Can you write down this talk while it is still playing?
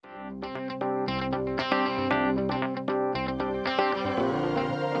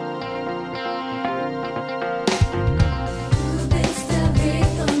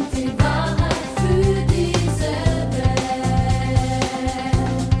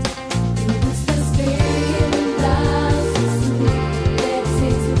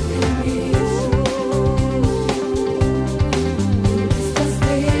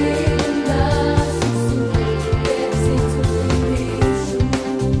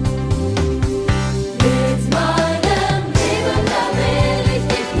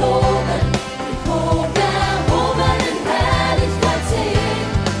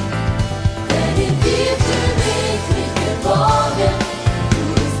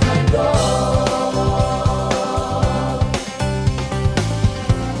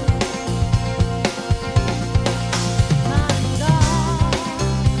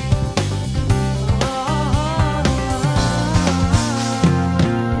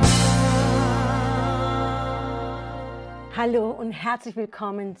Hallo und herzlich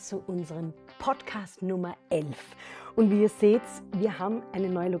willkommen zu unserem Podcast Nummer 11. Und wie ihr seht, wir haben eine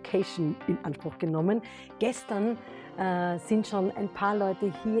neue Location in Anspruch genommen. Gestern sind schon ein paar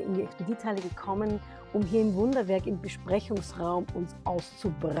Leute hier in die Expedithalle gekommen, um hier im Wunderwerk im Besprechungsraum uns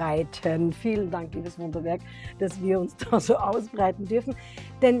auszubreiten. Vielen Dank, liebes Wunderwerk, dass wir uns da so ausbreiten dürfen.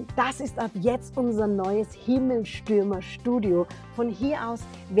 Denn das ist ab jetzt unser neues Himmelstürmer-Studio. Von hier aus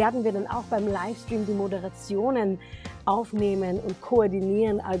werden wir dann auch beim Livestream die Moderationen aufnehmen und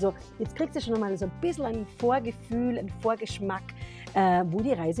koordinieren. Also jetzt kriegt ihr schon einmal so ein bisschen ein Vorgefühl, ein Vorgeschmack, wo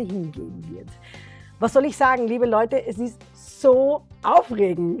die Reise hingehen wird. Was soll ich sagen, liebe Leute, es ist so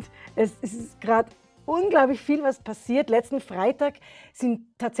aufregend. Es ist gerade unglaublich viel, was passiert. Letzten Freitag sind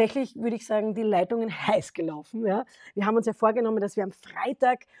tatsächlich, würde ich sagen, die Leitungen heiß gelaufen. Ja? Wir haben uns ja vorgenommen, dass wir am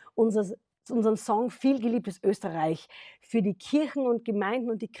Freitag unseren Song Viel geliebtes Österreich für die Kirchen und Gemeinden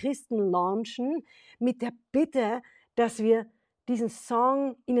und die Christen launchen, mit der Bitte, dass wir diesen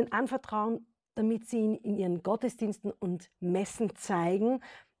Song ihnen anvertrauen, damit sie ihn in ihren Gottesdiensten und Messen zeigen.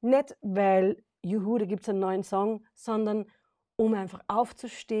 Nicht, weil, juhu, da gibt es einen neuen Song, sondern um einfach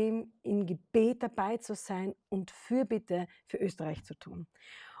aufzustehen, im Gebet dabei zu sein und Fürbitte für Österreich zu tun.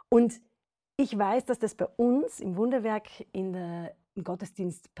 Und ich weiß, dass das bei uns im Wunderwerk im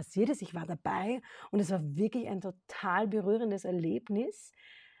Gottesdienst passiert ist. Ich war dabei und es war wirklich ein total berührendes Erlebnis,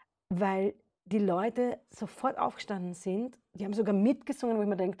 weil die Leute sofort aufgestanden sind. Die haben sogar mitgesungen, wo ich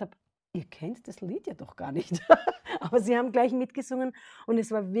mir gedacht habe, ihr kennt das Lied ja doch gar nicht. Aber sie haben gleich mitgesungen und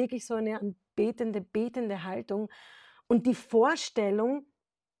es war wirklich so eine betende Haltung. Und die Vorstellung,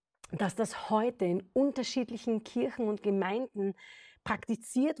 dass das heute in unterschiedlichen Kirchen und Gemeinden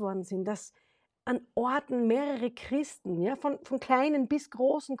praktiziert worden sind, dass an Orten mehrere Christen, ja, von kleinen bis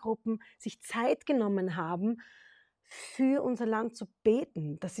großen Gruppen sich Zeit genommen haben, für unser Land zu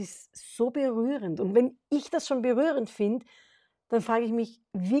beten, das ist so berührend. Und wenn ich das schon berührend finde, dann frage ich mich,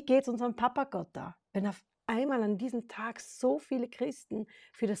 wie geht es unserem Papa Gott da, wenn auf einmal an diesem Tag so viele Christen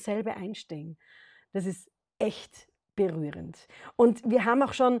für dasselbe einstehen. Das ist echt berührend. Und wir haben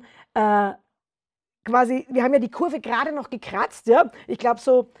auch schon wir haben ja die Kurve gerade noch gekratzt, ja. Ich glaube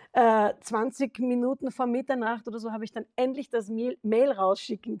so 20 Minuten vor Mitternacht oder so habe ich dann endlich das Mail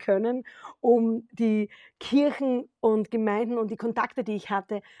rausschicken können, um die Kirchen und Gemeinden und die Kontakte, die ich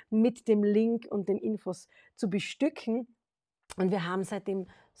hatte, mit dem Link und den Infos zu bestücken. Und wir haben seitdem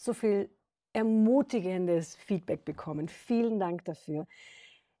so viel ermutigendes Feedback bekommen. Vielen Dank dafür.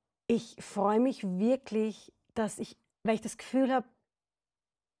 Ich freue mich wirklich, weil ich das Gefühl habe,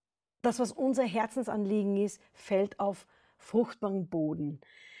 das, was unser Herzensanliegen ist, fällt auf fruchtbaren Boden.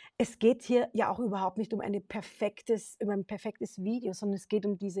 Es geht hier ja auch überhaupt nicht um ein perfektes Video, sondern es geht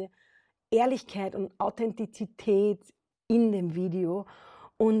um diese Ehrlichkeit und Authentizität in dem Video.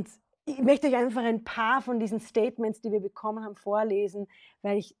 Und ich möchte euch einfach ein paar von diesen Statements, die wir bekommen haben, vorlesen,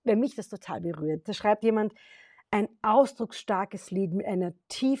 weil mich das total berührt. Da schreibt jemand, ein ausdrucksstarkes Lied mit einer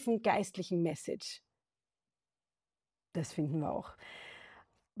tiefen geistlichen Message. Das finden wir auch.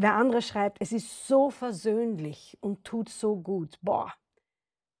 Wer andere schreibt, es ist so versöhnlich und tut so gut. Boah,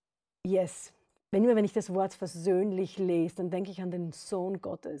 yes. Wenn ich das Wort versöhnlich lese, dann denke ich an den Sohn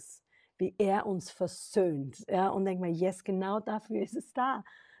Gottes, wie er uns versöhnt. Ja, und denke mir, yes, genau dafür ist es da,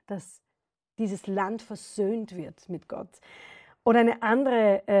 dass dieses Land versöhnt wird mit Gott. Oder ein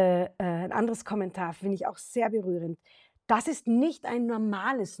anderes Kommentar finde ich auch sehr berührend. Das ist nicht ein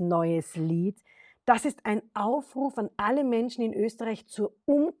normales neues Lied, das ist ein Aufruf an alle Menschen in Österreich zur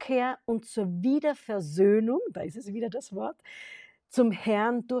Umkehr und zur Wiederversöhnung, da ist es wieder das Wort, zum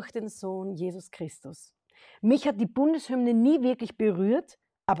Herrn durch den Sohn Jesus Christus. Mich hat die Bundeshymne nie wirklich berührt,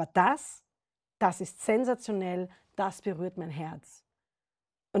 aber das ist sensationell, das berührt mein Herz.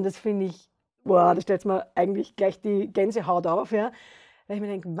 Und das finde ich, boah, da stellt mir eigentlich gleich die Gänsehaut auf, ja, weil ich mir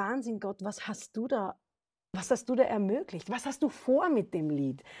denke, Wahnsinn Gott, was hast du da ermöglicht? Was hast du vor mit dem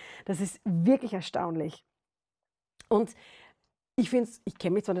Lied? Das ist wirklich erstaunlich. Und ich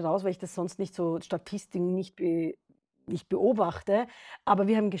kenne mich zwar nicht aus, weil ich das sonst nicht so Statistiken nicht beobachte, aber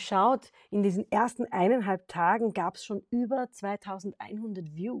wir haben geschaut, in diesen ersten 1,5 Tagen gab es schon über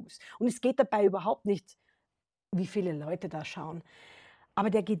 2100 Views. Und es geht dabei überhaupt nicht, wie viele Leute da schauen. Aber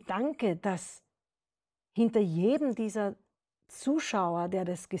der Gedanke, dass hinter jedem dieser Zuschauer, der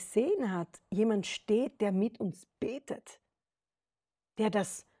das gesehen hat, jemand steht, der mit uns betet, der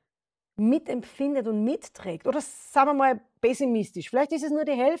das mitempfindet und mitträgt. Oder sagen wir mal pessimistisch, vielleicht ist es nur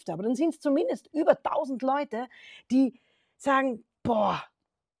die Hälfte, aber dann sind es zumindest über 1000 Leute, die sagen, boah,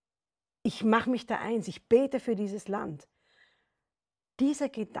 ich mache mich da eins, ich bete für dieses Land. Dieser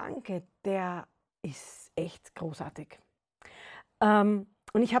Gedanke, der ist echt großartig. Und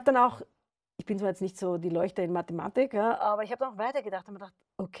ich habe dann auch ich bin zwar jetzt nicht so die Leuchte in Mathematik, ja, aber ich habe auch weitergedacht und mir gedacht,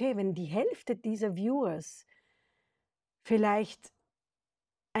 okay, wenn die Hälfte dieser Viewers vielleicht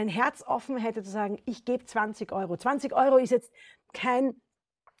ein Herz offen hätte zu sagen, ich gebe 20 Euro. 20 Euro ist jetzt kein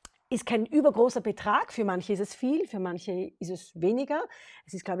übergroßer Betrag. Für manche ist es viel, für manche ist es weniger.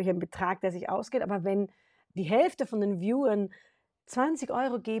 Es ist, glaube ich, ein Betrag, der sich ausgeht. Aber wenn die Hälfte von den Viewern 20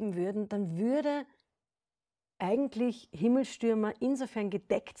 Euro geben würden, dann würde eigentlich Himmelstürmer insofern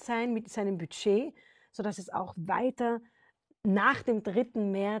gedeckt sein mit seinem Budget, sodass es auch weiter nach dem 3.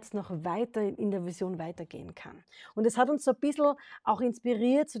 März noch weiter in der Vision weitergehen kann. Und es hat uns so ein bisschen auch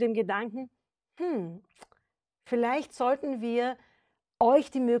inspiriert zu dem Gedanken, vielleicht sollten wir euch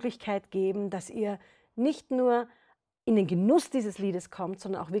die Möglichkeit geben, dass ihr nicht nur in den Genuss dieses Liedes kommt,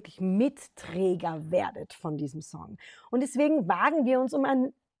 sondern auch wirklich Mitträger werdet von diesem Song. Und deswegen wagen wir uns um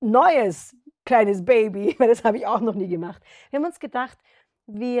ein neues kleines Baby, weil das habe ich auch noch nie gemacht. Wir haben uns gedacht,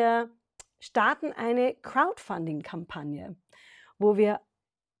 wir starten eine Crowdfunding-Kampagne, wo wir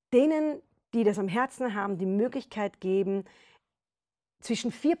denen, die das am Herzen haben, die Möglichkeit geben,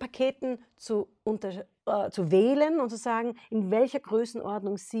 zwischen 4 Paketen zu wählen und zu sagen, in welcher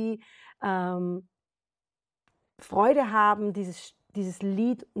Größenordnung sie Freude haben, dieses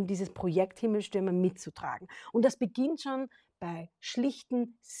Lied und dieses Projekt Himmelstürmer mitzutragen. Und das beginnt schon bei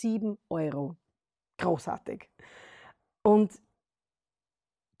schlichten 7 Euro. Großartig. Und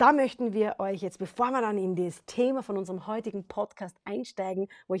da möchten wir euch jetzt, bevor wir dann in das Thema von unserem heutigen Podcast einsteigen,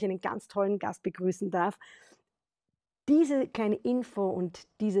 wo ich einen ganz tollen Gast begrüßen darf, diese kleine Info und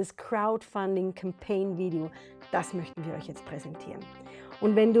dieses Crowdfunding-Campaign-Video, das möchten wir euch jetzt präsentieren.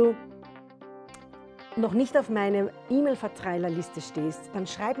 Und wenn du noch nicht auf meiner E-Mail-Verteilerliste stehst, dann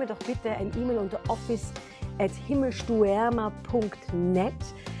schreib mir doch bitte ein E-Mail unter office@himmelstürmer.net,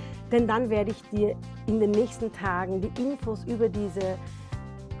 denn dann werde ich dir in den nächsten Tagen die Infos über diese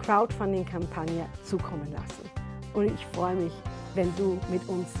Crowdfunding-Kampagne zukommen lassen. Und ich freue mich, wenn du mit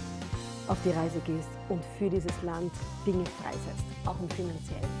uns auf die Reise gehst und für dieses Land Dinge freisetzt, auch im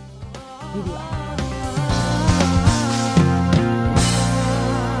finanziellen. Wie du auch.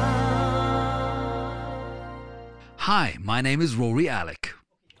 Hi, my name is Rory Alec.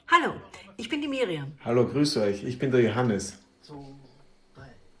 Hallo, ich bin die Miriam. Hallo, grüß euch, ich bin der Johannes.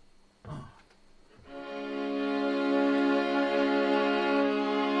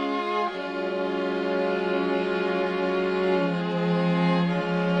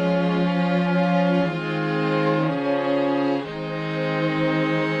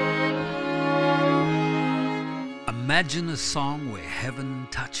 Imagine a song where heaven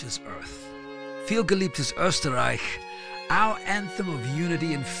touches earth. Viel geliebtes Österreich, our anthem of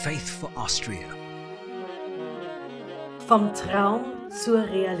unity and faith for Austria. Vom Traum zur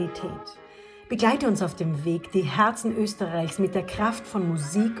Realität. Begleite uns auf dem Weg, die Herzen Österreichs mit der Kraft von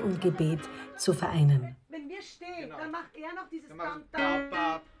Musik und Gebet zu vereinen. Wenn wir stehen, dann macht er noch dieses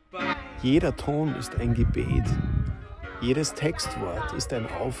Jeder Ton ist ein Gebet. Jedes Textwort ist ein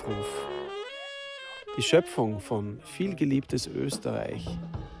Aufruf. Die Schöpfung von vielgeliebtes Österreich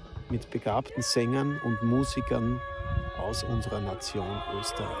mit begabten Sängern und Musikern aus unserer Nation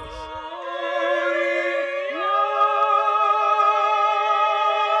Österreich.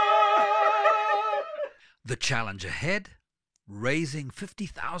 The challenge ahead, raising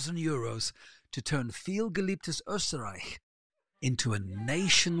 50,000 euros to turn Viel geliebtes Österreich into a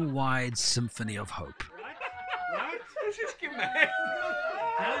nationwide symphony of hope. Das ist gemein.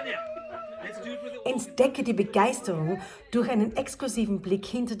 Entdecke die Begeisterung durch einen exklusiven Blick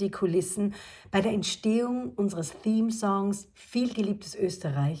hinter die Kulissen bei der Entstehung unseres Theme-Songs Viel geliebtes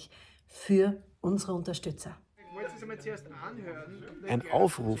Österreich für unsere Unterstützer. Ein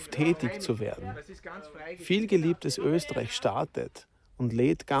Aufruf, tätig zu werden. Viel geliebtes Österreich startet und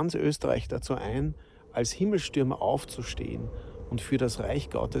lädt ganz Österreich dazu ein, als Himmelstürmer aufzustehen und für das Reich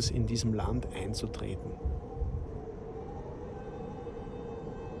Gottes in diesem Land einzutreten.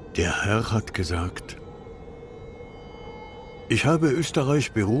 Der Herr hat gesagt: Ich habe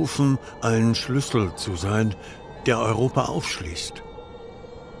Österreich berufen, ein Schlüssel zu sein, der Europa aufschließt.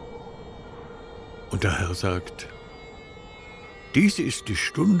 Und der Herr sagt: Dies ist die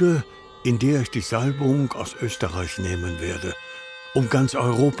Stunde, in der ich die Salbung aus Österreich nehmen werde, um ganz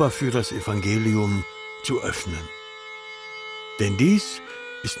Europa für das Evangelium zu öffnen. Denn dies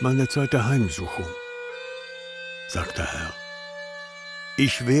ist meine Zeit der Heimsuchung, sagt der Herr.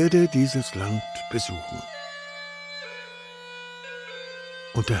 Ich werde dieses Land besuchen.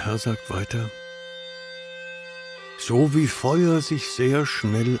 Und der Herr sagt weiter: So wie Feuer sich sehr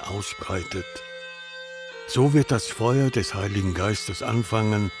schnell ausbreitet, so wird das Feuer des Heiligen Geistes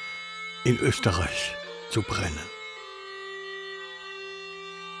anfangen, in Österreich zu brennen.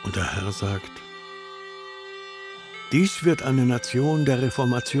 Und der Herr sagt, dies wird eine Nation der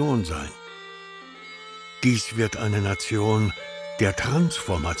Reformation sein. Dies wird eine Nation der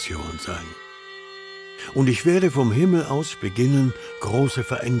Transformation sein. Und ich werde vom Himmel aus beginnen, große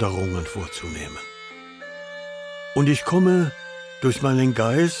Veränderungen vorzunehmen. Und ich komme durch meinen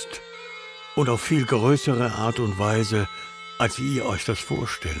Geist und auf viel größere Art und Weise, als ihr euch das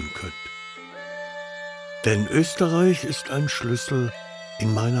vorstellen könnt. Denn Österreich ist ein Schlüssel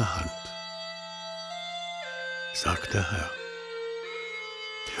in meiner Hand, sagt der Herr.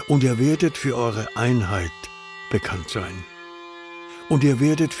 Und ihr werdet für eure Einheit bekannt sein. Und ihr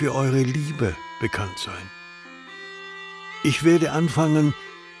werdet für eure Liebe bekannt sein. Ich werde anfangen,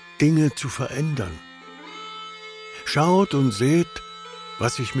 Dinge zu verändern. Schaut und seht,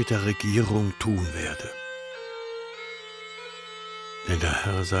 was ich mit der Regierung tun werde. Denn der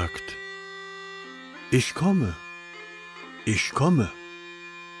Herr sagt, ich komme, ich komme.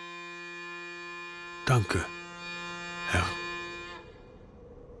 Danke, Herr.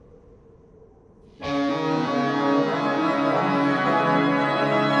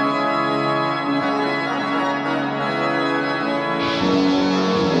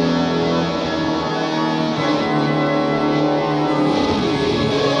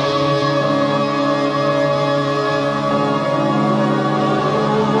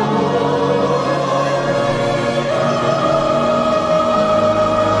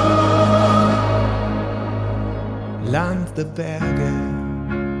 Land der Berge,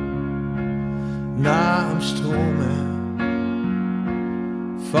 nah am Strome,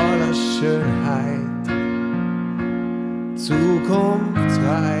 voller Schönheit,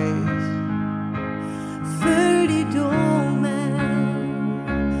 zukunftsreich. Füll die Dome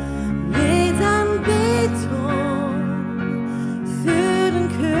mit Anbetung für den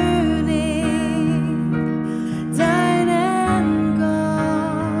König, deinen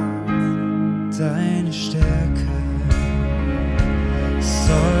Gott. Deine Stärke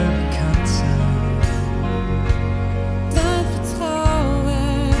soll bekannt sein. Dein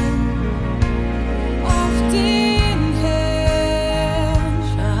Vertrauen auf den Herrn.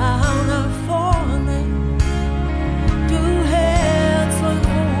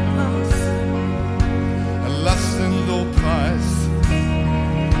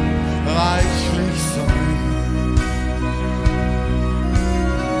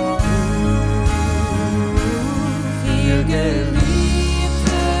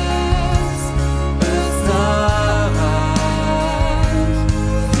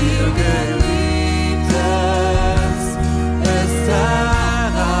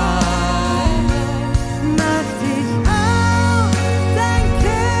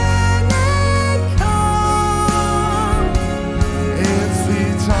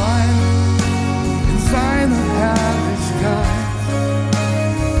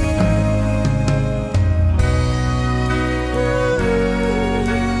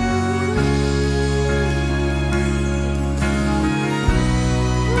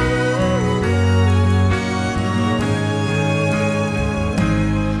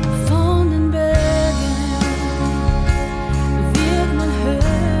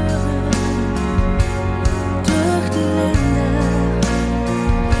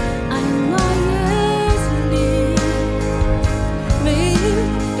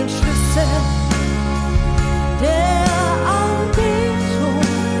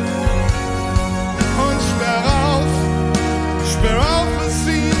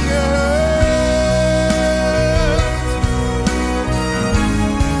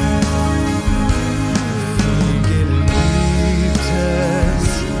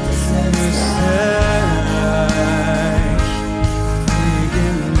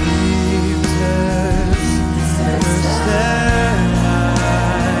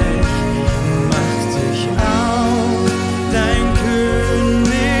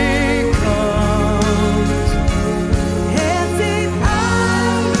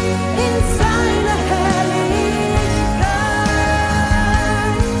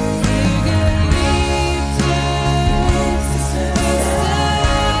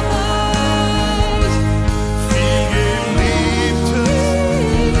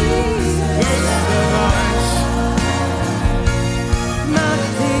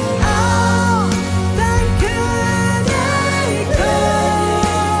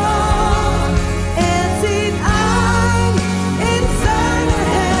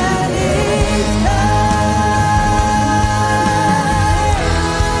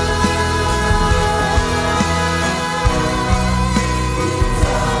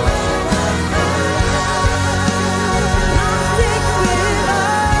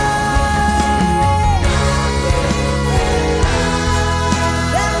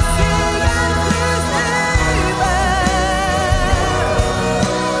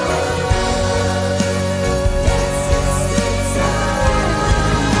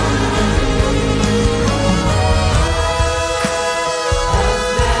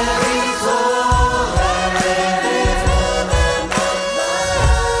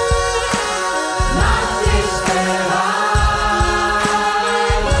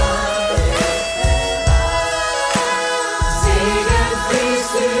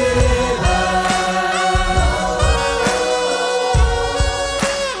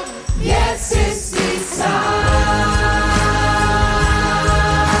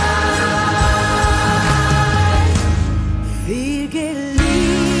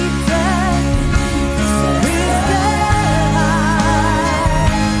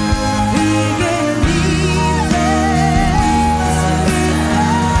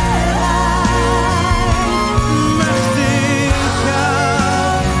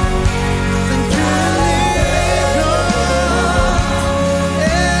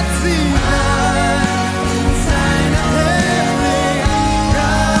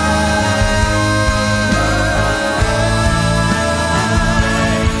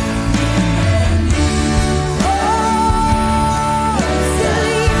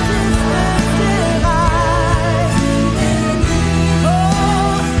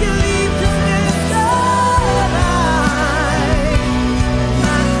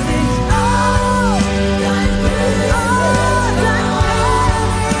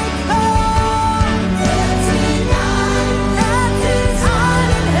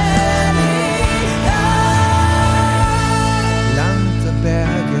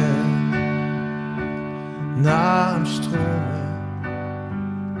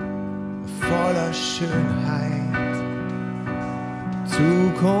 Schönheit,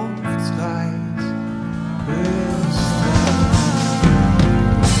 zukunftsreich,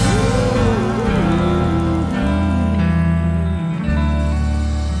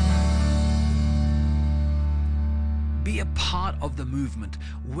 Be a part of the movement.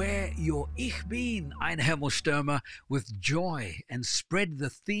 Wear your Ich bin ein Himmelstürmer with joy and spread the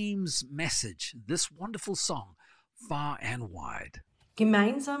theme's message, this wonderful song, far and wide.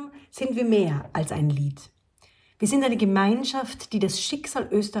 Gemeinsam sind wir mehr als ein Lied. Wir sind eine Gemeinschaft, die das Schicksal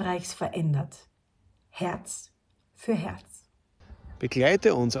Österreichs verändert. Herz für Herz.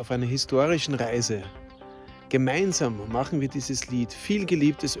 Begleite uns auf einer historischen Reise. Gemeinsam machen wir dieses Lied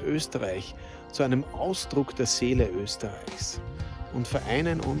Vielgeliebtes Österreich zu einem Ausdruck der Seele Österreichs und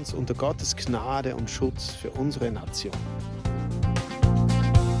vereinen uns unter Gottes Gnade und Schutz für unsere Nation.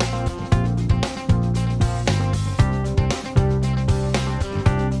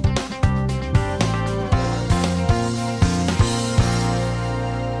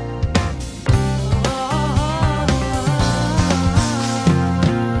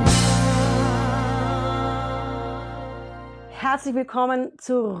 Herzlich willkommen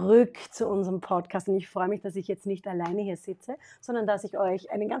zurück zu unserem Podcast und ich freue mich, dass ich jetzt nicht alleine hier sitze, sondern dass ich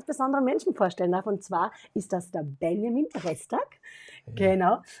euch einen ganz besonderen Menschen vorstellen darf und zwar ist das der Benjamin Brestak.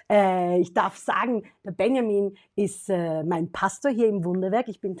 Genau. Ich darf sagen, der Benjamin ist mein Pastor hier im Wunderwerk.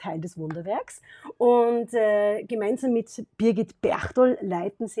 Ich bin Teil des Wunderwerks und gemeinsam mit Birgit Berchtol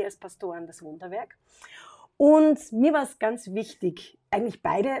leiten sie als Pastoren das Wunderwerk. Und mir war es ganz wichtig, eigentlich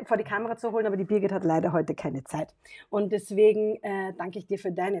beide vor die Kamera zu holen, aber die Birgit hat leider heute keine Zeit. Und deswegen danke ich dir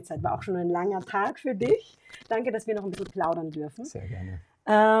für deine Zeit. War auch schon ein langer Tag für dich. Danke, dass wir noch ein bisschen plaudern dürfen. Sehr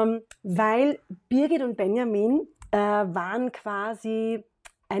gerne. Weil Birgit und Benjamin waren quasi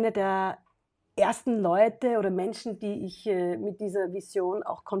einer der ersten Leute oder Menschen, die ich mit dieser Vision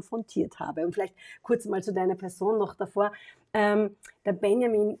auch konfrontiert habe. Und vielleicht kurz mal zu deiner Person noch davor. Der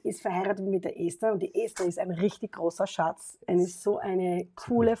Benjamin ist verheiratet mit der Esther und die Esther ist ein richtig großer Schatz. So eine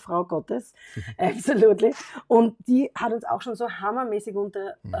coole Frau Gottes. Absolut. Und die hat uns auch schon so hammermäßig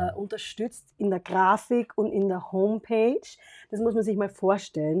unterstützt in der Grafik und in der Homepage. Das muss man sich mal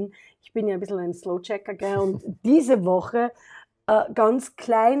vorstellen. Ich bin ja ein bisschen ein Slowchecker, gell? Und diese Woche ganz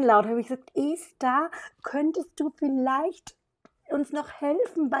kleinlaut habe ich gesagt, Esther, könntest du vielleicht uns noch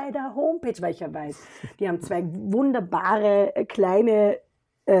helfen bei der Homepage, weil ich ja weiß, die haben zwei wunderbare kleine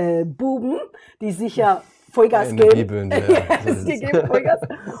Buben, die sicher Vollgas geben. Die geben Vollgas.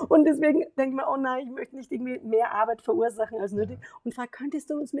 Und deswegen denke ich mir, oh nein, ich möchte nicht irgendwie mehr Arbeit verursachen als nötig. Und frage, könntest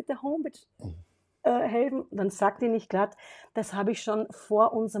du uns mit der Homepage helfen? Und dann sagt die nicht glatt, das habe ich schon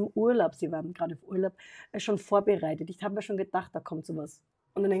vor unserem Urlaub, sie waren gerade auf Urlaub, schon vorbereitet. Ich habe mir schon gedacht, da kommt sowas.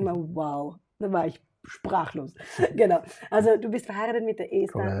 Und dann denke ich mir, wow, da war ich sprachlos. Genau. Also du bist verheiratet mit der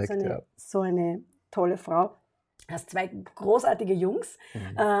Esther, Korrekt, so eine tolle Frau. Hast zwei großartige Jungs.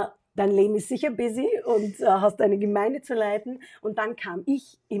 Dein Leben ist sicher busy und hast eine Gemeinde zu leiten. Und dann kam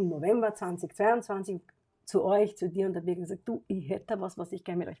ich im November 2022 zu euch, zu dir und der Birgit gesagt, du, ich hätte was ich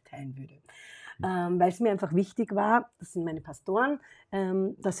gerne mit euch teilen würde. Weil es mir einfach wichtig war, das sind meine Pastoren,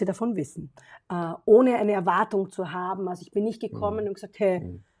 dass sie davon wissen. Ohne eine Erwartung zu haben. Also ich bin nicht gekommen und gesagt,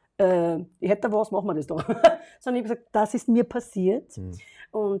 hey, ich hätte was, machen wir das doch. Sondern ich habe gesagt, das ist mir passiert.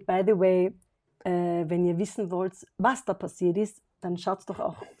 Und by the way, wenn ihr wissen wollt, was da passiert ist, dann schaut doch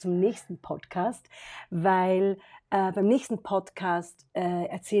auch zum nächsten Podcast, weil beim nächsten Podcast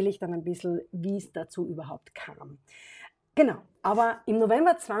erzähle ich dann ein bisschen, wie es dazu überhaupt kam. Genau, aber im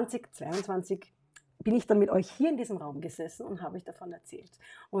November 2022 bin ich dann mit euch hier in diesem Raum gesessen und habe euch davon erzählt.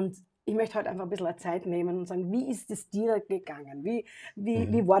 Und ich möchte heute einfach ein bisschen Zeit nehmen und sagen, wie ist es dir gegangen? Wie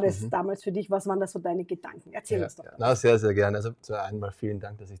war das damals für dich? Was waren da so deine Gedanken? Erzähl uns doch. Na, sehr, sehr gerne. Also zuerst einmal vielen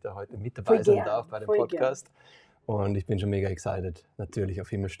Dank, dass ich da heute mit dabei sein darf bei dem Podcast. Und ich bin schon mega excited, natürlich auf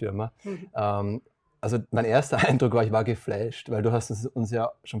Himmelstürmer. Also mein erster Eindruck war, ich war geflasht, weil du hast uns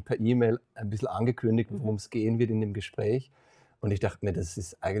ja schon per E-Mail ein bisschen angekündigt, worum es gehen wird in dem Gespräch. Und ich dachte mir, das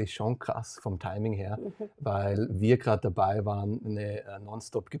ist eigentlich schon krass vom Timing her, weil wir gerade dabei waren, eine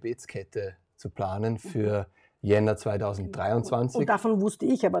Nonstop-Gebetskette zu planen für Jänner 2023. Und davon wusste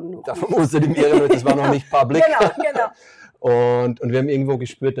ich aber nur. Davon wusste die Miriam, das war noch nicht public. Genau. Und wir haben irgendwo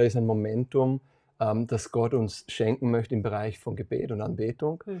gespürt, da ist ein Momentum, das Gott uns schenken möchte im Bereich von Gebet und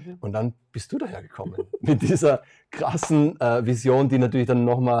Anbetung. Und dann bist du dahergekommen mit dieser krassen Vision, die natürlich dann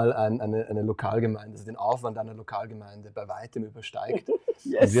nochmal eine Lokalgemeinde, also den Aufwand einer Lokalgemeinde bei weitem übersteigt.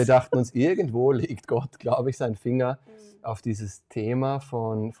 Und wir dachten uns, irgendwo legt Gott, glaube ich, seinen Finger auf dieses Thema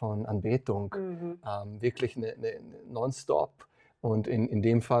von Anbetung. Wirklich eine Nonstop Und in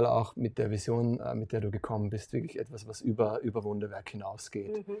dem Fall auch mit der Vision, mit der du gekommen bist, wirklich etwas, was über Wunderwerk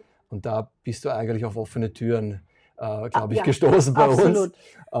hinausgeht. Und da bist du eigentlich auf offene Türen, glaube ich, gestoßen bei uns.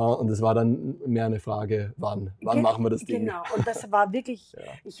 Und es war dann mehr eine Frage, wann machen wir das Ding? Genau, und das war wirklich,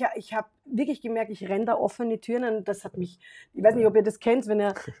 ich habe wirklich gemerkt, ich renne da offene Türen und das hat mich, ich weiß nicht, ob ihr das kennt, wenn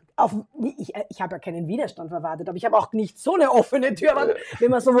ihr ich habe ja keinen Widerstand erwartet, aber ich habe auch nicht so eine offene Tür, wenn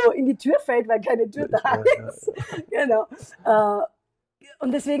man so in die Tür fällt, weil keine Tür da ist. Genau.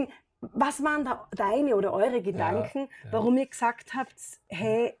 Und deswegen, was waren da deine oder eure Gedanken, warum ihr gesagt habt,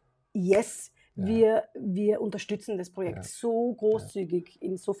 hey, yes, wir unterstützen das Projekt so großzügig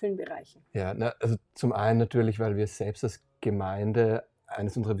in so vielen Bereichen? Ja, also zum einen natürlich, weil wir selbst als Gemeinde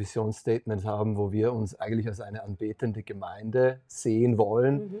eines unserer Visionsstatements haben, wo wir uns eigentlich als eine anbetende Gemeinde sehen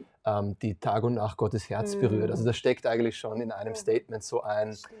wollen, die Tag und Nacht Gottes Herz berührt. Also da steckt eigentlich schon in einem Statement so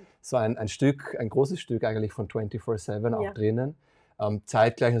ein Stück, ein großes Stück eigentlich von 24/7 auch drinnen.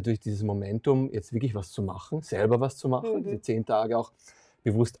 Zeitgleich natürlich dieses Momentum, jetzt wirklich was zu machen, selber was zu machen, diese 10 Tage auch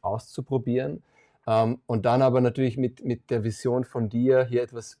bewusst auszuprobieren. Und dann aber natürlich mit der Vision von dir, hier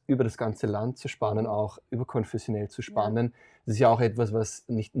etwas über das ganze Land zu spannen, auch überkonfessionell zu spannen. Das ist ja auch etwas, was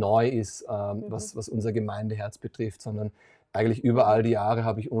nicht neu ist, was unser Gemeindeherz betrifft, sondern eigentlich über all die Jahre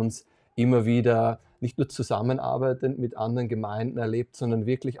habe ich uns immer wieder nicht nur zusammenarbeitend mit anderen Gemeinden erlebt, sondern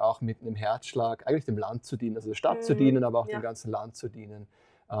wirklich auch mit einem Herzschlag, eigentlich dem Land zu dienen, also der Stadt zu dienen, aber auch dem ganzen Land zu dienen.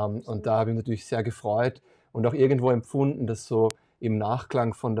 Und da habe ich mich natürlich sehr gefreut und auch irgendwo empfunden, dass so im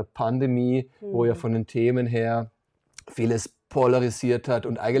Nachklang von der Pandemie, wo ja von den Themen her vieles polarisiert hat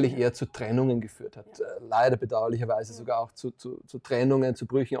und eigentlich eher zu Trennungen geführt hat. Leider bedauerlicherweise sogar auch zu Trennungen, zu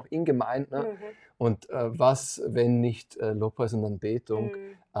Brüchen, auch in Gemeinden. Und was, wenn nicht Lobpreis und Anbetung,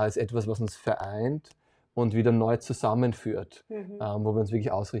 als etwas, was uns vereint und wieder neu zusammenführt, wo wir uns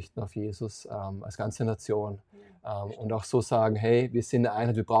wirklich ausrichten auf Jesus als ganze Nation. Und auch so sagen, hey, wir sind eine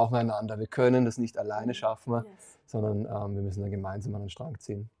Einheit, wir brauchen einander, wir können das nicht alleine schaffen, sondern wir müssen da gemeinsam an den Strang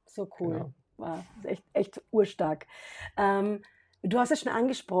ziehen. So cool. Genau. Wow, das ist echt urstark. Du hast ja schon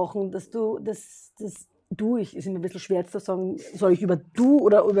angesprochen, dass ist immer ein bisschen schwer zu sagen, soll ich über du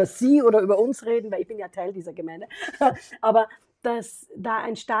oder über sie oder über uns reden, weil ich bin ja Teil dieser Gemeinde. Aber dass da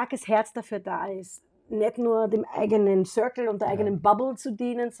ein starkes Herz dafür da ist, nicht nur dem eigenen Circle und der eigenen Bubble zu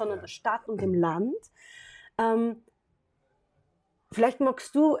dienen, sondern der Stadt und dem Land. Vielleicht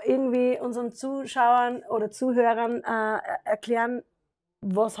magst du irgendwie unseren Zuschauern oder Zuhörern erklären,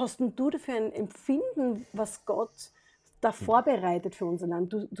 was hast denn du für ein Empfinden, was Gott da vorbereitet für unser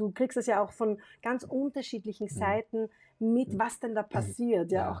Land? Du kriegst es ja auch von ganz unterschiedlichen Seiten mit, was denn da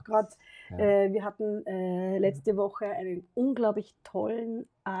passiert. Ja, auch gerade, wir hatten letzte Woche einen unglaublich tollen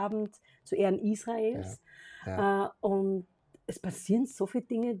Abend zu Ehren Israels. Und es passieren so viele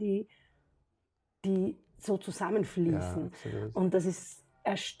Dinge, die so zusammenfließen. Und das ist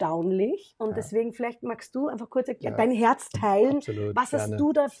erstaunlich. Und deswegen vielleicht magst du einfach kurz dein Herz teilen. Was hast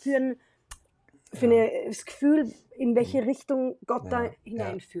du da für ein Gefühl, in welche Richtung Gott da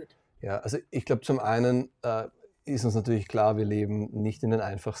hineinführt? Ja, also ich glaube, zum einen ist uns natürlich klar, wir leben nicht in den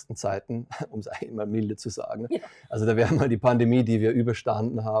einfachsten Zeiten, um es eigentlich mal milde zu sagen. Also da wäre mal die Pandemie, die wir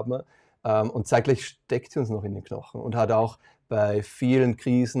überstanden haben. Und zeitgleich steckt sie uns noch in den Knochen und hat auch bei vielen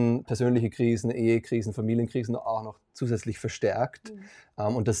Krisen, persönliche Krisen, Ehekrisen, Familienkrisen auch noch zusätzlich verstärkt.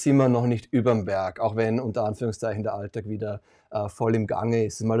 Und da sind wir noch nicht überm Berg, auch wenn unter Anführungszeichen der Alltag wieder voll im Gange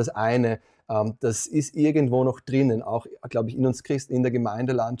ist. Das ist mal das eine. Das ist irgendwo noch drinnen, auch, glaube ich, in uns Christen, in der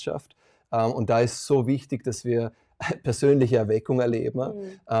Gemeindelandschaft. Und da ist so wichtig, dass wir persönliche Erweckung erleben.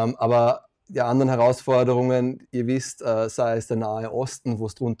 Aber die anderen Herausforderungen, ihr wisst, sei es der Nahe Osten, wo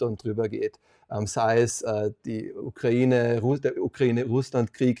es drunter und drüber geht, sei es der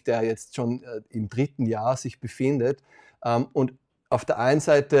Ukraine-Russland-Krieg, der jetzt schon im 3. Jahr sich befindet. Und auf der einen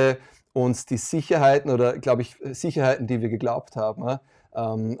Seite uns die Sicherheiten oder, glaube ich, Sicherheiten, die wir geglaubt haben,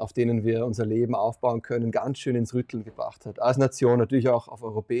 auf denen wir unser Leben aufbauen können, ganz schön ins Rütteln gebracht hat. Als Nation, natürlich auch auf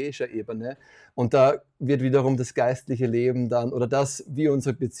europäischer Ebene. Und da wird wiederum das geistliche Leben dann, oder das, wie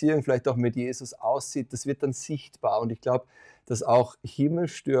unsere Beziehung vielleicht auch mit Jesus aussieht, das wird dann sichtbar. Und ich glaube, dass auch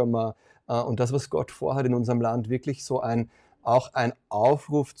Himmelstürmer und das, was Gott vorhat in unserem Land, wirklich so auch ein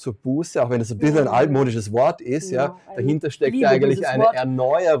Aufruf zur Buße, auch wenn es ein bisschen ein altmodisches Wort ist, dahinter steckt eigentlich eine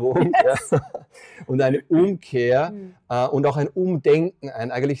Erneuerung und eine Umkehr und auch ein Umdenken,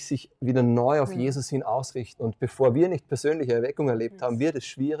 eigentlich sich wieder neu auf Jesus hin ausrichten. Und bevor wir nicht persönliche Erweckung erlebt haben, wird es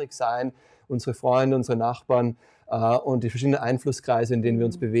schwierig sein, unsere Freunde, unsere Nachbarn und die verschiedenen Einflusskreise, in denen wir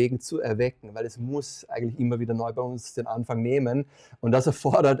uns bewegen, zu erwecken, weil es muss eigentlich immer wieder neu bei uns den Anfang nehmen. Und das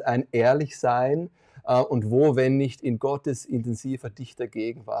erfordert ein Ehrlichsein Und wo, wenn nicht in Gottes intensiver, dichter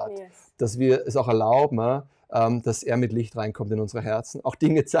Gegenwart, dass wir es auch erlauben, dass er mit Licht reinkommt in unsere Herzen, auch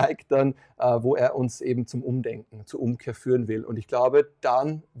Dinge zeigt dann, wo er uns eben zum Umdenken, zur Umkehr führen will. Und ich glaube,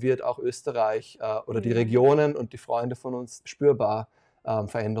 dann wird auch Österreich oder die Regionen und die Freunde von uns spürbar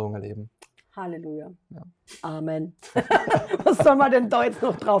Veränderungen erleben. Halleluja. Ja. Amen. Was soll man denn da jetzt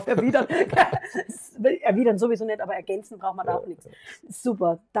noch drauf erwidern? Erwidern sowieso nicht, aber ergänzen braucht man da auch nichts.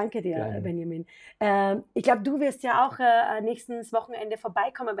 Super, danke dir, Gerne. Benjamin. Ich glaube, du wirst ja auch nächstes Wochenende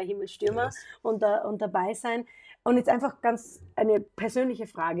vorbeikommen bei Himmelstürmer und dabei sein. Und jetzt einfach ganz eine persönliche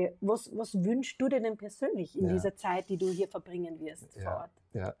Frage. Was wünschst du dir denn persönlich in dieser Zeit, die du hier verbringen wirst vor Ort?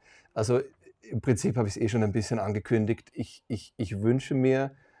 Ja, also im Prinzip habe ich es schon ein bisschen angekündigt. Ich wünsche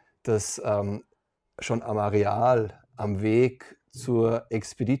mir, dass schon am Areal, am Weg zur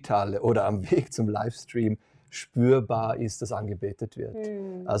Expedithalle oder am Weg zum Livestream spürbar ist, dass angebetet wird.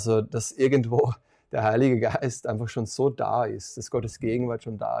 Also, dass irgendwo der Heilige Geist einfach schon so da ist, dass Gottes Gegenwart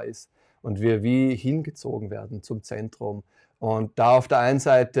schon da ist und wir wie hingezogen werden zum Zentrum. Und da auf der einen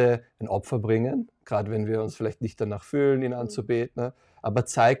Seite ein Opfer bringen, gerade wenn wir uns vielleicht nicht danach fühlen, ihn anzubeten, aber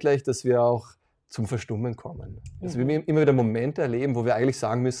zeitgleich, dass wir auch zum Verstummen kommen. Also wir immer wieder Momente erleben, wo wir eigentlich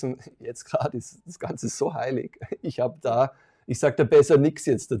sagen müssen, jetzt gerade ist das Ganze so heilig. Ich sage da besser nichts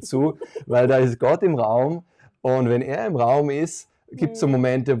jetzt dazu, weil da ist Gott im Raum und wenn er im Raum ist, gibt es so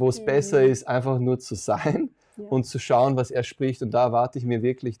Momente, wo es besser ist, einfach nur zu sein und zu schauen, was er spricht. Und da erwarte ich mir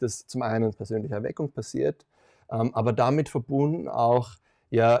wirklich, dass zum einen persönliche Erweckung passiert, aber damit verbunden auch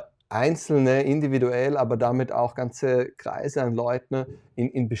einzelne, individuell, aber damit auch ganze Kreise an Leuten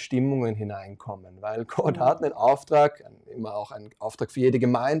in Bestimmungen hineinkommen. Weil Gott hat einen Auftrag, immer auch einen Auftrag für jede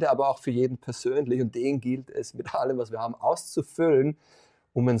Gemeinde, aber auch für jeden persönlich. Und den gilt es mit allem, was wir haben, auszufüllen,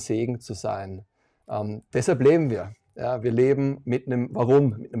 um ein Segen zu sein. Deshalb leben wir. Ja, wir leben mit einem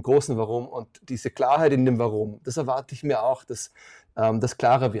Warum, mit einem großen Warum. Und diese Klarheit in dem Warum, das erwarte ich mir auch, dass das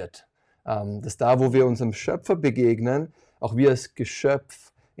klarer wird. Dass da, wo wir unserem Schöpfer begegnen, auch wir als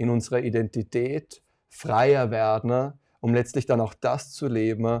Geschöpf in unserer Identität freier werden, um letztlich dann auch das zu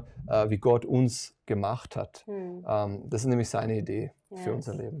leben, wie Gott uns gemacht hat. Das ist nämlich seine Idee für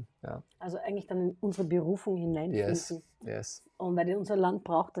unser Leben. Ja. Also eigentlich dann in unsere Berufung hineinfinden. Yes. Und weil unser Land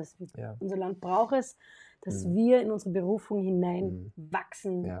braucht das. Ja. Unser Land braucht es, dass wir in unsere Berufung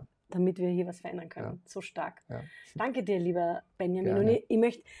hineinwachsen, damit wir hier was verändern können. Ja. So stark. Ja. Danke dir, lieber Benjamin. Gerne. Und ich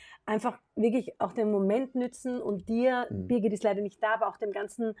möchte einfach wirklich auch den Moment nützen und dir, Birgit ist leider nicht da, aber auch dem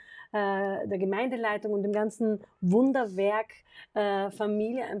ganzen, der Gemeindeleitung und dem ganzen Wunderwerk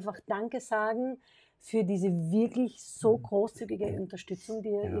Familie einfach Danke sagen für diese wirklich so großzügige Unterstützung, die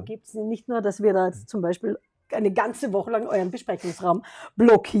ihr gebt. Nicht nur, dass wir da jetzt zum Beispiel eine ganze Woche lang euren Besprechungsraum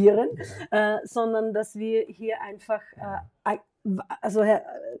blockieren, sondern dass wir hier einfach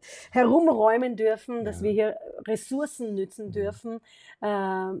herumräumen dürfen, dass wir hier Ressourcen nützen dürfen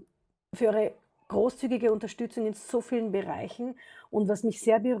für eure großzügige Unterstützung in so vielen Bereichen. Und was mich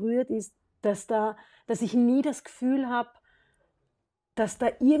sehr berührt, ist, dass ich nie das Gefühl habe, dass da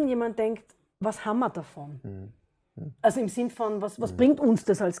irgendjemand denkt, was haben wir davon? Also im Sinn von, was bringt uns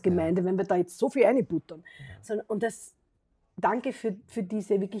das als Gemeinde, wenn wir da jetzt so viel reinbuttern? Und das, danke für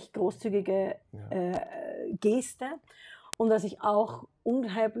diese wirklich großzügige Geste. Und was ich auch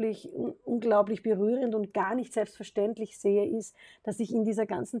unglaublich berührend und gar nicht selbstverständlich sehe, ist, dass ich in dieser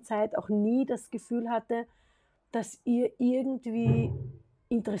ganzen Zeit auch nie das Gefühl hatte, dass ihr irgendwie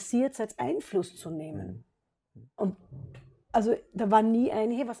interessiert seid, Einfluss zu nehmen. Und also da war nie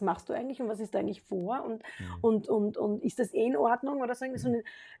ein, hey, was machst du eigentlich und was ist da eigentlich vor und ist das in Ordnung oder so. Sondern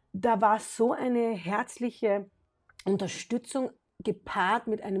da war so eine herzliche Unterstützung gepaart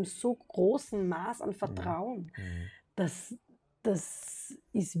mit einem so großen Maß an Vertrauen. Das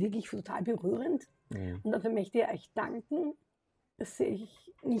ist wirklich total berührend. Und dafür möchte ich euch danken. Das sehe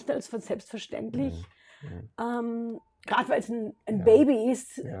ich nicht als selbstverständlich. Gerade weil es ein Baby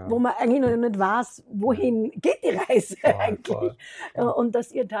ist, wo man eigentlich noch nicht weiß, wohin geht die Reise eigentlich. Und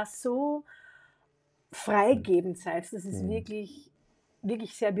dass ihr das so freigebend seid, das ist wirklich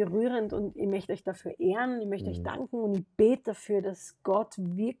sehr berührend und ich möchte euch dafür ehren, ich möchte euch danken und ich bete dafür, dass Gott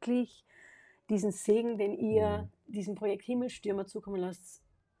wirklich diesen Segen, den ihr diesem Projekt Himmelstürmer zukommen lasst,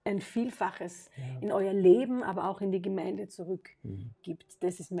 ein Vielfaches in euer Leben, aber auch in die Gemeinde zurückgibt.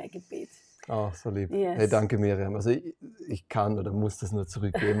 Das ist mein Gebet. Oh, so lieb. Yes. Hey, danke Miriam. Also ich kann oder muss das nur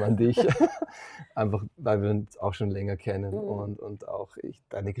zurückgeben an dich. Einfach, weil wir uns auch schon länger kennen und auch ich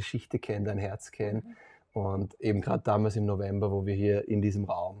deine Geschichte kenne, dein Herz kenne. Und eben gerade damals im November, wo wir hier in diesem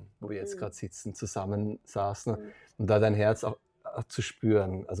Raum, wo wir jetzt gerade sitzen, zusammen saßen und da dein Herz auch zu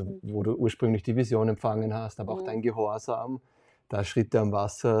spüren, also wo du ursprünglich die Vision empfangen hast, aber auch dein Gehorsam, da Schritte am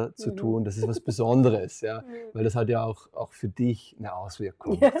Wasser zu tun, das ist was Besonderes, ja, weil das hat ja auch für dich eine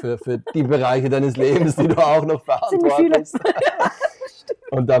Auswirkung, für die Bereiche deines Lebens, die du auch noch verantwortest.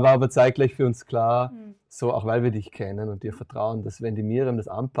 Und da war aber zeitgleich für uns klar, so auch weil wir dich kennen und dir vertrauen, dass wenn die Miriam das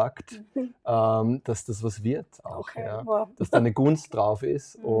anpackt, dass das was wird auch, dass da eine Gunst drauf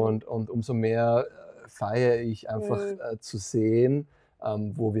ist und umso mehr feiere ich einfach zu sehen,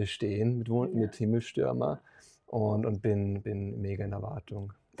 wo wir stehen mit Himmelstürmer und bin mega in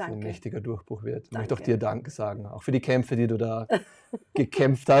Erwartung, dass ein mächtiger Durchbruch wird. Ich möchte auch dir Danke sagen, auch für die Kämpfe, die du da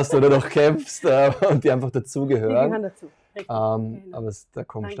gekämpft hast oder noch kämpfst und die einfach dazugehören. Die gehören dazu. Aber da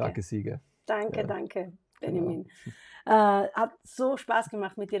kommen starke Siege. Danke, Benjamin. Hat so Spaß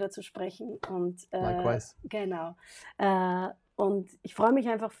gemacht, mit dir da zu sprechen. Und, Likewise. Genau. Und ich freue mich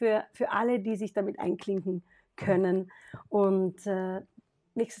einfach für alle, die sich damit einklinken können und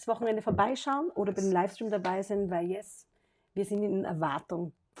nächstes Wochenende vorbeischauen oder beim Livestream dabei sind, weil wir sind in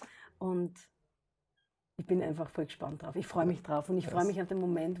Erwartung. Und ich bin einfach voll gespannt drauf. Ich freue mich drauf und ich freue mich auf den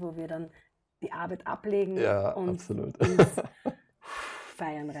Moment, wo wir dann die Arbeit ablegen und absolut. ins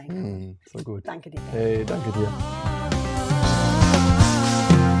Feiern reingehen. So gut. Danke dir. Hey, danke dir.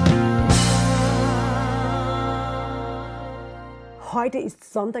 Heute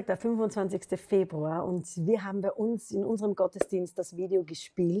ist Sonntag, der 25. Februar und wir haben bei uns in unserem Gottesdienst das Video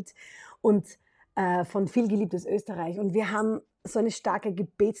gespielt und von Vielgeliebtes Österreich und wir haben so eine starke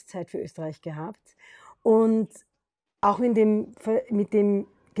Gebetszeit für Österreich gehabt und auch mit dem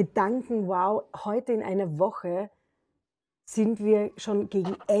Gedanken, wow, heute in einer Woche sind wir schon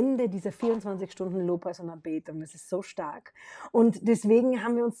gegen Ende dieser 24 Stunden Lobpreis und Anbetung. Das ist so stark. Und deswegen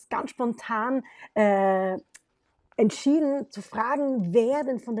haben wir uns ganz spontan entschieden zu fragen, wer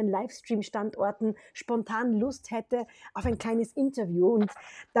denn von den Livestream-Standorten spontan Lust hätte auf ein kleines Interview. Und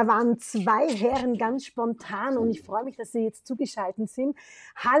da waren 2 Herren ganz spontan und ich freue mich, dass sie jetzt zugeschaltet sind.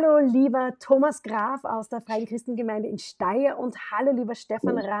 Hallo, lieber Thomas Graf aus der Freien Christengemeinde in Steyr und hallo, lieber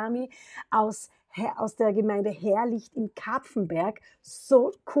Stefan Rami aus der Gemeinde HerrlichT in Kapfenberg.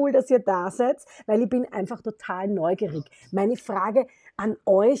 So cool, dass ihr da seid, weil ich bin einfach total neugierig. Meine Frage an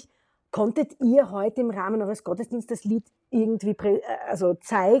euch: Konntet ihr heute im Rahmen eures Gottesdienstes das Lied irgendwie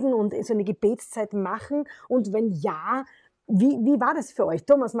zeigen und so eine Gebetszeit machen? Und wenn ja, wie war das für euch?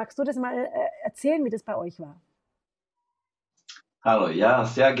 Thomas, magst du das mal erzählen, wie das bei euch war? Hallo, ja,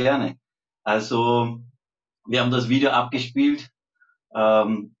 sehr gerne. Also, wir haben das Video abgespielt,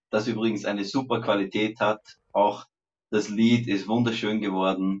 das übrigens eine super Qualität hat. Auch das Lied ist wunderschön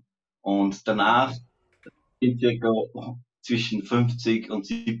geworden. Und danach sind circa zwischen 50 und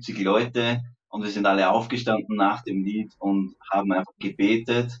 70 Leute und wir sind alle aufgestanden nach dem Lied und haben einfach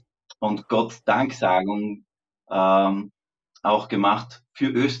gebetet und Gott Danksagung auch gemacht für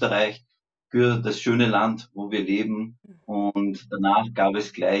Österreich, für das schöne Land, wo wir leben. Und danach gab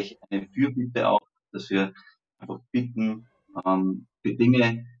es gleich eine Fürbitte auch, dass wir einfach bitten für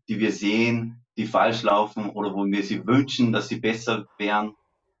Dinge, die wir sehen, die falsch laufen oder wo wir sie wünschen, dass sie besser wären.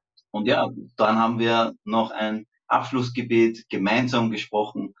 Und ja, dann haben wir noch ein Abschlussgebet gemeinsam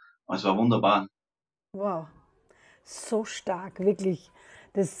gesprochen. Es war wunderbar. Wow, so stark, wirklich.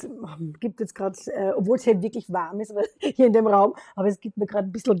 Das gibt jetzt gerade, obwohl es hier wirklich warm ist hier in dem Raum, aber es gibt mir gerade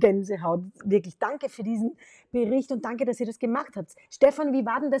ein bisschen Gänsehaut. Wirklich danke für diesen Bericht und danke, dass ihr das gemacht habt. Stefan, wie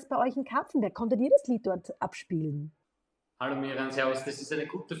war denn das bei euch in Kapfenberg? Konntet ihr das Lied dort abspielen? Hallo Miriam, servus. Das ist eine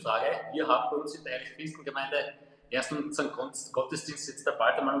gute Frage. Wir haben bei uns in der Christengemeinde erst unseren Gottesdienst jetzt da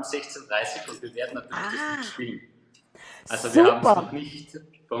bald einmal um 16:30 Uhr und wir werden natürlich das Lied spielen. Also super. Wir haben es noch nicht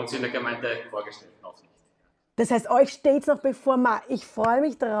bei uns in der Gemeinde vorgestellt, noch nicht. Das heißt, euch steht es noch bevor. Ich freue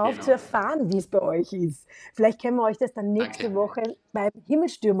mich darauf zu erfahren, wie es bei euch ist. Vielleicht können wir euch das dann nächste Woche beim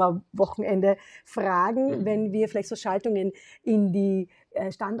Himmelstürmer-Wochenende fragen, wenn wir vielleicht so Schaltungen in die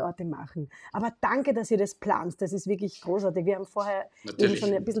Standorte machen. Aber danke, dass ihr das plant. Das ist wirklich großartig. Wir haben vorher eben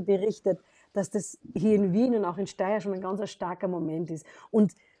schon ein bisschen berichtet, dass das hier in Wien und auch in Steyr schon ein ganz starker Moment ist.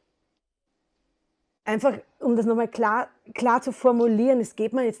 Und einfach, um das nochmal klar zu formulieren, es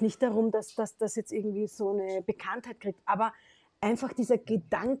geht mir jetzt nicht darum, dass das jetzt irgendwie so eine Bekanntheit kriegt, aber einfach dieser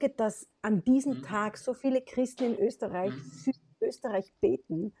Gedanke, dass an diesem Tag so viele Christen in Österreich für Österreich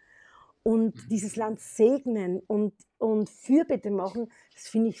beten und dieses Land segnen und Fürbitte machen, das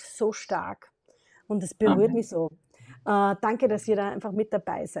finde ich so stark und das berührt mich so. Danke, dass ihr da einfach mit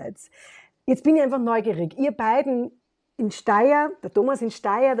dabei seid. Jetzt bin ich einfach neugierig. Ihr beiden in Steyr, der Thomas in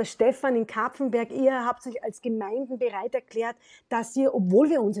Steyr, der Stefan in Kapfenberg, ihr habt euch als Gemeinden bereit erklärt, dass ihr, obwohl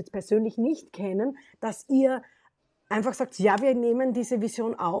wir uns jetzt persönlich nicht kennen, dass ihr einfach sagt, ja, wir nehmen diese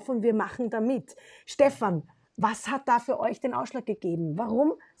Vision auf und wir machen da mit. Stefan, was hat da für euch den Ausschlag gegeben?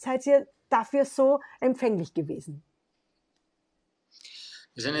 Warum seid ihr dafür so empfänglich gewesen?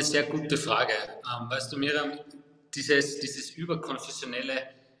 Das ist eine sehr gute Frage. Weißt du, Miriam, dieses überkonfessionelle,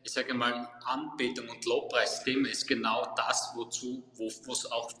 ich sage mal, Anbetung und Lobpreisthema ist genau das,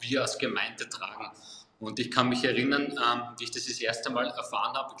 was auch wir als Gemeinde tragen. Und ich kann mich erinnern, wie ich das erste Mal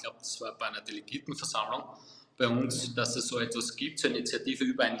erfahren habe, ich glaube, das war bei einer Delegiertenversammlung bei uns, dass es so etwas gibt, so eine Initiative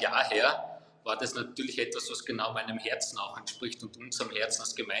über ein Jahr her, war das natürlich etwas, was genau meinem Herzen auch entspricht und unserem Herzen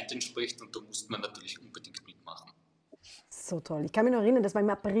als Gemeinde entspricht, und da musste man natürlich unbedingt mitmachen. So toll. Ich kann mich noch erinnern, das war im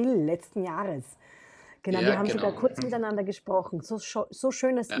April letzten Jahres. Genau, Ja, wir haben genau. sogar kurz miteinander gesprochen. So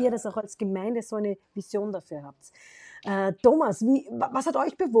schön, dass ihr das auch als Gemeinde so eine Vision dafür habt. Thomas, was hat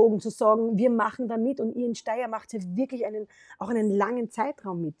euch bewogen zu sagen, wir machen da mit, und ihr in Steyr macht ja wirklich auch einen langen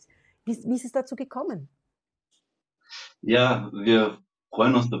Zeitraum mit? Wie ist es dazu gekommen? Ja, wir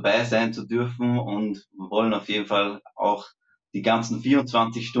freuen uns, dabei sein zu dürfen, und wollen auf jeden Fall auch die ganzen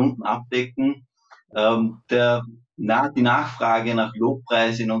 24 Stunden abdecken. Die Nachfrage nach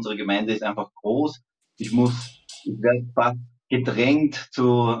Lobpreis in unserer Gemeinde ist einfach groß. Ich werde fast gedrängt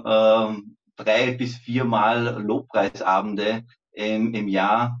zu 3 bis 4 Mal Lobpreisabende im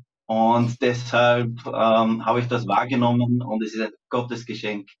Jahr, und deshalb habe ich das wahrgenommen, und es ist ein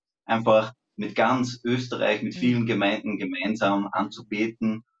Gottesgeschenk, einfach mit ganz Österreich, mit vielen Gemeinden gemeinsam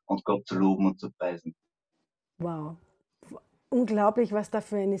anzubeten und Gott zu loben und zu preisen. Wow. Unglaublich, was da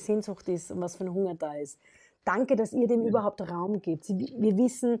für eine Sehnsucht ist und was für ein Hunger da ist. Danke, dass ihr dem überhaupt Raum gebt. Wir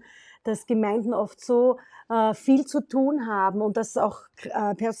wissen, dass Gemeinden oft so viel zu tun haben und dass auch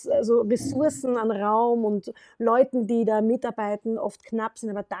Ressourcen an Raum und Leuten, die da mitarbeiten, oft knapp sind.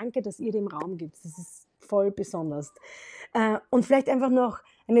 Aber danke, dass ihr dem Raum gibt. Das ist voll besonders. Und vielleicht einfach noch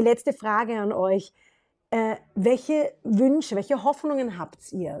eine letzte Frage an euch. Welche Wünsche, welche Hoffnungen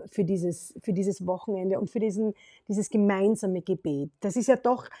habt ihr für dieses Wochenende und für dieses gemeinsame Gebet? Das ist ja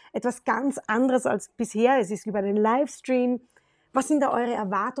doch etwas ganz anderes als bisher. Es ist über den Livestream. Was sind da eure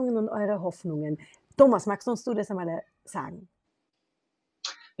Erwartungen und eure Hoffnungen? Thomas, magst du uns das einmal sagen?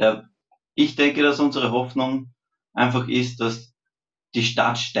 Ja, ich denke, dass unsere Hoffnung einfach ist, dass die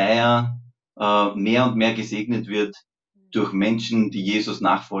Stadt Steyr mehr und mehr gesegnet wird durch Menschen, die Jesus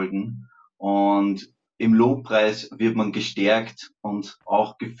nachfolgen. Und im Lobpreis wird man gestärkt und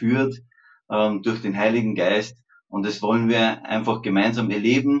auch geführt durch den Heiligen Geist. Und das wollen wir einfach gemeinsam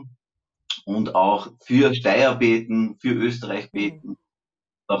erleben und auch für Steyr beten, für Österreich beten.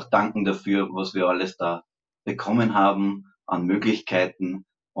 Auch danken dafür, was wir alles da bekommen haben an Möglichkeiten.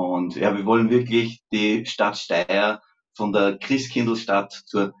 Und ja, wir wollen wirklich die Stadt Steyr von der Christkindlstadt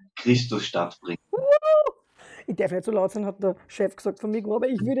zur Christusstadt bringen. Ich darf nicht so laut sein, hat der Chef gesagt von mir, aber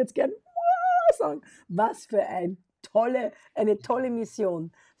ich würde jetzt gerne sagen. Was für eine tolle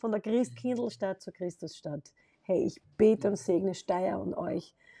Mission. Von der Christkindlstadt zur Christusstadt. Hey, ich bete und segne Steyr und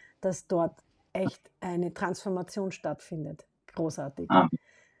euch, dass dort echt eine Transformation stattfindet. Großartig.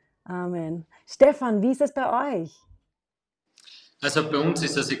 Amen. Stefan, wie ist das bei euch? Also bei uns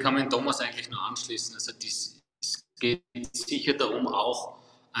ist das, ich kann mich Thomas eigentlich nur anschließen, also es geht sicher darum, auch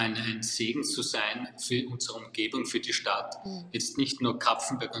ein Segen zu sein für unsere Umgebung, für die Stadt. Jetzt nicht nur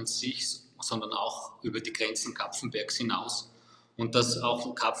Kapfenberg an sich, sondern auch über die Grenzen Kapfenbergs hinaus. Und dass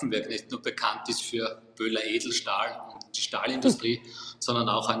auch Kapfenberg nicht nur bekannt ist für Böhler Edelstahl und die Stahlindustrie, sondern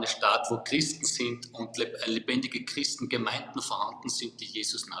auch eine Stadt, wo Christen sind und lebendige Christengemeinden vorhanden sind, die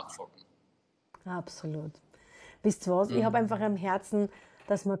Jesus nachfolgen. Absolut. Wisst ihr was? Ich habe einfach am Herzen,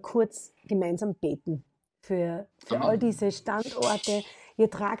 dass wir kurz gemeinsam beten für all diese Standorte.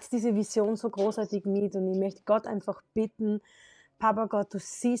 Ihr tragt diese Vision so großartig mit, und ich möchte Gott einfach bitten, Papa Gott, du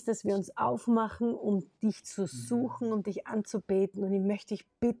siehst, dass wir uns aufmachen, um dich zu suchen, um dich anzubeten, und ich möchte dich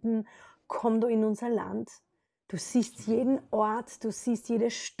bitten, komm du in unser Land. Du siehst jeden Ort, du siehst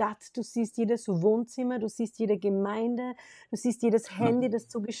jede Stadt, du siehst jedes Wohnzimmer, du siehst jede Gemeinde, du siehst jedes Handy, das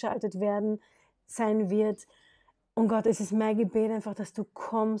zugeschaltet sein wird. Und Gott, es ist mein Gebet einfach, dass du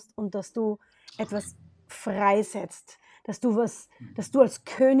kommst und dass du etwas freisetzt, dass du als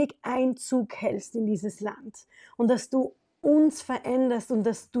König Einzug hältst in dieses Land und dass du uns veränderst und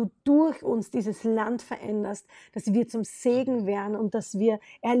dass du durch uns dieses Land veränderst, dass wir zum Segen werden und dass wir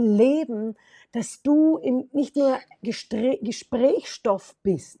erleben, dass du nicht nur Gesprächsstoff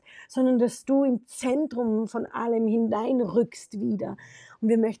bist, sondern dass du im Zentrum von allem hineinrückst wieder. Und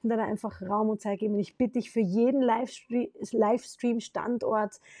wir möchten da einfach Raum und Zeit geben. Und ich bitte dich für jeden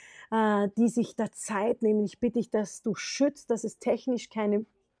Livestream-Standort, die sich da Zeit nehmen. Ich bitte dich, dass du schützt, dass es technisch keine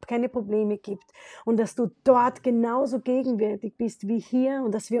Probleme gibt und dass du dort genauso gegenwärtig bist wie hier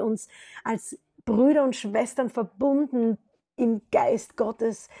und dass wir uns als Brüder und Schwestern verbunden im Geist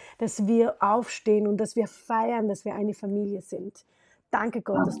Gottes, dass wir aufstehen und dass wir feiern, dass wir eine Familie sind. Danke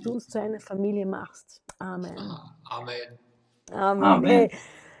Gott, dass du uns zu einer Familie machst. Amen. Amen. Amen. Amen. Hey,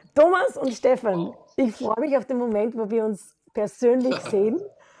 Thomas und Stefan, ich freue mich auf den Moment, wo wir uns persönlich sehen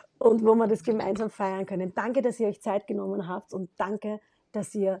und wo wir das gemeinsam feiern können. Danke, dass ihr euch Zeit genommen habt und danke,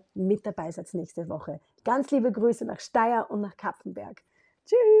 dass ihr mit dabei seid nächste Woche. Ganz liebe Grüße nach Steyr und nach Kapfenberg.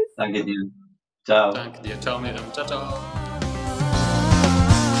 Tschüss. Danke dir. Ciao. Danke dir. Ciao, Miriam. Ciao, ciao.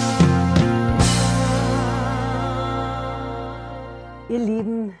 Ihr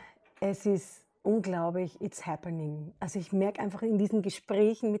Lieben, es ist unglaublich, it's happening. Also ich merke einfach in diesen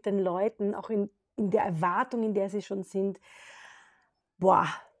Gesprächen mit den Leuten, auch in der Erwartung, in der sie schon sind, boah,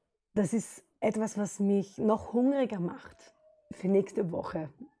 das ist etwas, was mich noch hungriger macht für nächste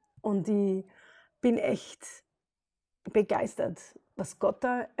Woche. Und ich bin echt begeistert, was Gott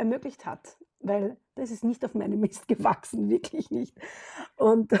da ermöglicht hat, weil das ist nicht auf meinem Mist gewachsen, wirklich nicht.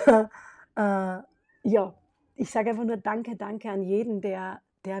 Und ja, ich sage einfach nur Danke, danke an jeden, der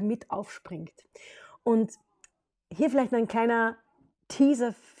mit aufspringt. Und hier vielleicht ein kleiner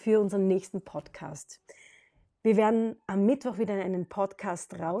Teaser für unseren nächsten Podcast. Wir werden am Mittwoch wieder einen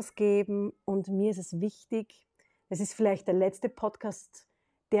Podcast rausgeben und mir ist es wichtig, es ist vielleicht der letzte Podcast,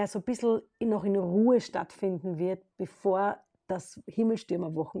 der so ein bisschen noch in Ruhe stattfinden wird, bevor das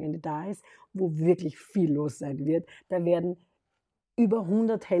Himmelstürmer-Wochenende da ist, wo wirklich viel los sein wird. Da werden über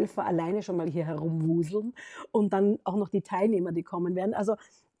 100 Helfer alleine schon mal hier herumwuseln und dann auch noch die Teilnehmer, die kommen werden. Also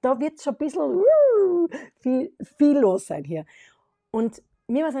da wird schon ein bisschen viel los sein hier. Und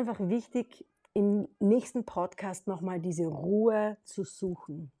mir war es einfach wichtig, im nächsten Podcast nochmal diese Ruhe zu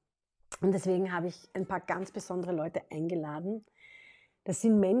suchen. Und deswegen habe ich ein paar ganz besondere Leute eingeladen. Das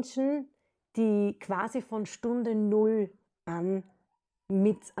sind Menschen, die quasi von Stunde 0 an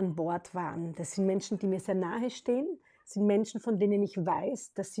mit an Bord waren. Das sind Menschen, die mir sehr nahe stehen. Das sind Menschen, von denen ich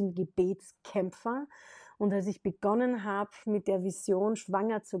weiß, das sind Gebetskämpfer. Und als ich begonnen habe, mit der Vision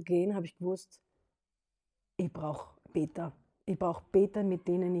schwanger zu gehen, habe ich gewusst, ich brauche Beter. Ich brauche Beter, mit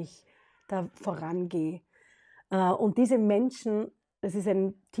denen ich da vorangehe. Und diese Menschen, das ist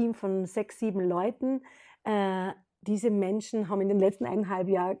ein Team von 6, 7 Leuten, diese Menschen haben in den letzten 1,5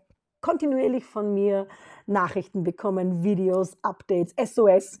 Jahren kontinuierlich von mir Nachrichten bekommen, Videos, Updates,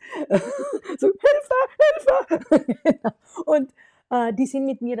 SOS, so Hilfe! Und die sind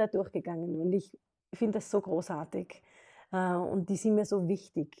mit mir da durchgegangen und ich finde das so großartig und die sind mir so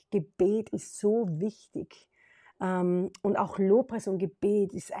wichtig. Gebet ist so wichtig und auch Lobpreis und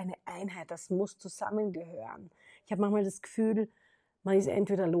Gebet ist eine Einheit, das muss zusammengehören. Ich habe manchmal das Gefühl, man ist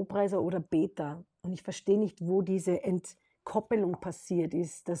entweder Lobpreiser oder Beter und ich verstehe nicht, wo diese Entkoppelung passiert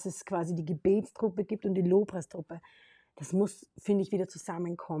ist, dass es quasi die Gebetstruppe gibt und die Lobpreistruppe. Das muss, finde ich, wieder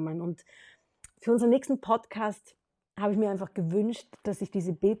zusammenkommen. Und für unseren nächsten Podcast habe ich mir einfach gewünscht, dass ich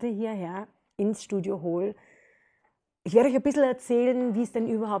diese Beter hierher ins Studio hole. Ich werde euch ein bisschen erzählen, wie es denn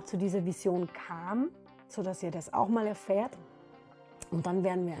überhaupt zu dieser Vision kam, sodass ihr das auch mal erfährt. Und dann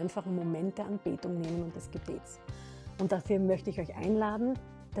werden wir einfach Momente der Anbetung nehmen und des Gebets. Und dafür möchte ich euch einladen,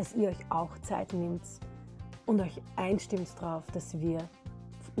 dass ihr euch auch Zeit nehmt und euch einstimmt darauf, dass wir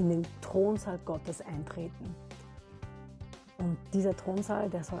in den Thronsaal Gottes eintreten. Und dieser Thronsaal,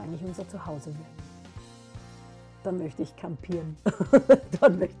 der soll eigentlich unser Zuhause werden. Da möchte ich campieren,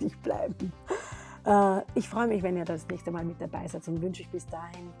 dort möchte ich bleiben. Ich freue mich, wenn ihr das nächste Mal mit dabei seid und wünsche euch bis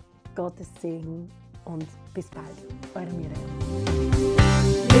dahin Gottes Segen und bis bald. Eure Miriam.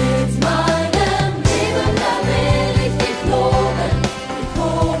 Mit meinem Leben damit.